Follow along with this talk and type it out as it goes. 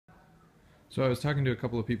So I was talking to a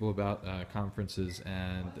couple of people about conferences,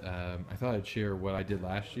 and I thought I'd share what I did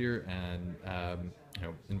last year, and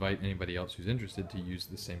invite anybody else who's interested to use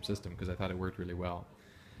the same system because I thought it worked really well.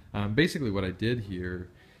 Basically, what I did here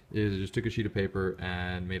is I just took a sheet of paper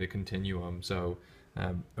and made a continuum. So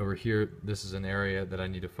over here, this is an area that I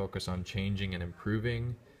need to focus on changing and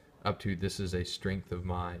improving, up to this is a strength of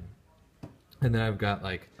mine. And then I've got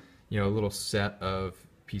a little set of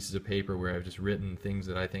pieces of paper where I've just written things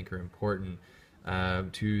that I think are important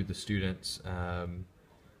to the students'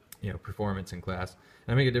 performance in class.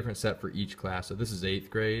 And I make a different set for each class. So this is 8th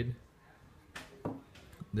grade.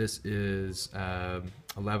 This is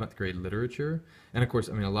 11th grade literature. And of course,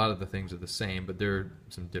 a lot of the things are the same, but there are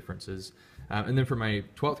some differences. And then for my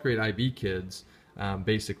 12th grade IB kids,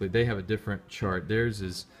 basically they have a different chart. Theirs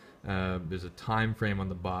is, there's a time frame on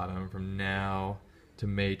the bottom from now to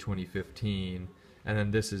May 2015. And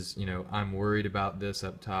then this is, I'm worried about this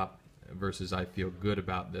up top versus I feel good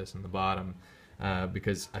about this on the bottom.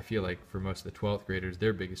 Because I feel like for most of the 12th graders,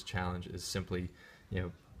 their biggest challenge is simply,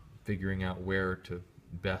 figuring out where to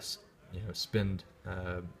best, spend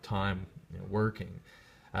time working.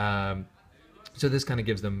 So this kind of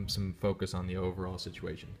gives them some focus on the overall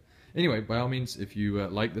situation. Anyway, by all means, if you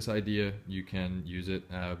like this idea, you can use it.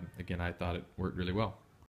 Again, I thought it worked really well.